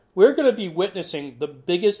We're going to be witnessing the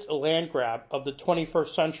biggest land grab of the 21st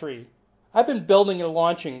century. I've been building and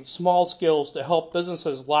launching small skills to help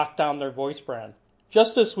businesses lock down their voice brand.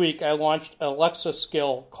 Just this week, I launched an Alexa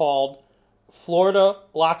skill called Florida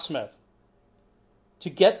Locksmith. To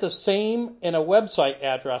get the same in a website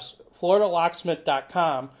address,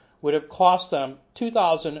 floridalocksmith.com would have cost them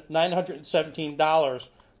 $2,917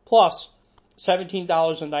 plus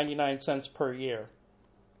 $17.99 per year.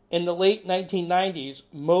 In the late 1990s,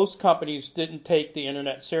 most companies didn't take the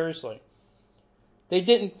internet seriously. They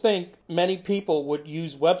didn't think many people would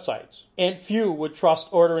use websites, and few would trust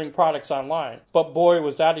ordering products online. But boy,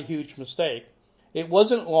 was that a huge mistake. It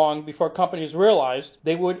wasn't long before companies realized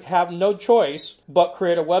they would have no choice but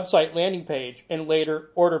create a website landing page and later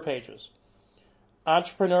order pages.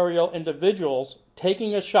 Entrepreneurial individuals,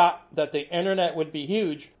 taking a shot that the internet would be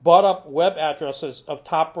huge, bought up web addresses of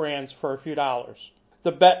top brands for a few dollars.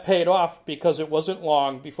 The bet paid off because it wasn't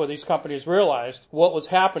long before these companies realized what was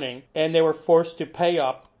happening and they were forced to pay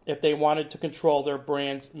up if they wanted to control their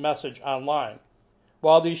brand's message online.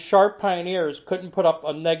 While these sharp pioneers couldn't put up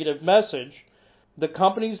a negative message, the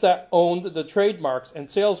companies that owned the trademarks and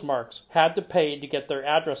sales marks had to pay to get their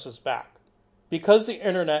addresses back. Because the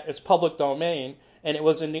internet is public domain and it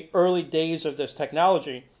was in the early days of this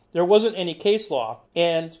technology, there wasn't any case law,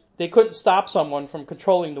 and they couldn't stop someone from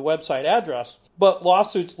controlling the website address, but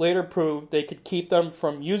lawsuits later proved they could keep them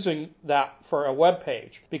from using that for a web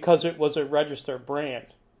page because it was a registered brand.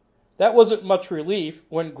 That wasn't much relief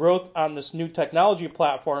when growth on this new technology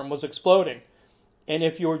platform was exploding, and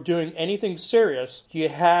if you were doing anything serious, you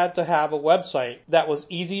had to have a website that was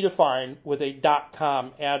easy to find with a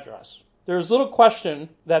 .com address. There is little question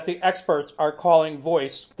that the experts are calling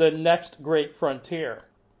voice the next great frontier.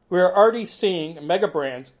 We are already seeing mega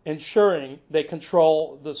brands ensuring they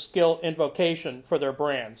control the skill invocation for their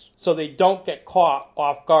brands so they don't get caught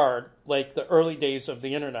off guard like the early days of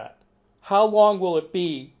the internet. How long will it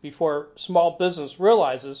be before small business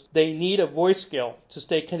realizes they need a voice skill to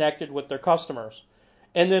stay connected with their customers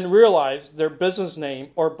and then realize their business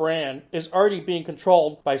name or brand is already being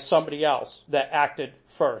controlled by somebody else that acted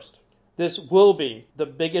first? This will be the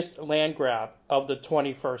biggest land grab of the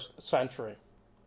 21st century.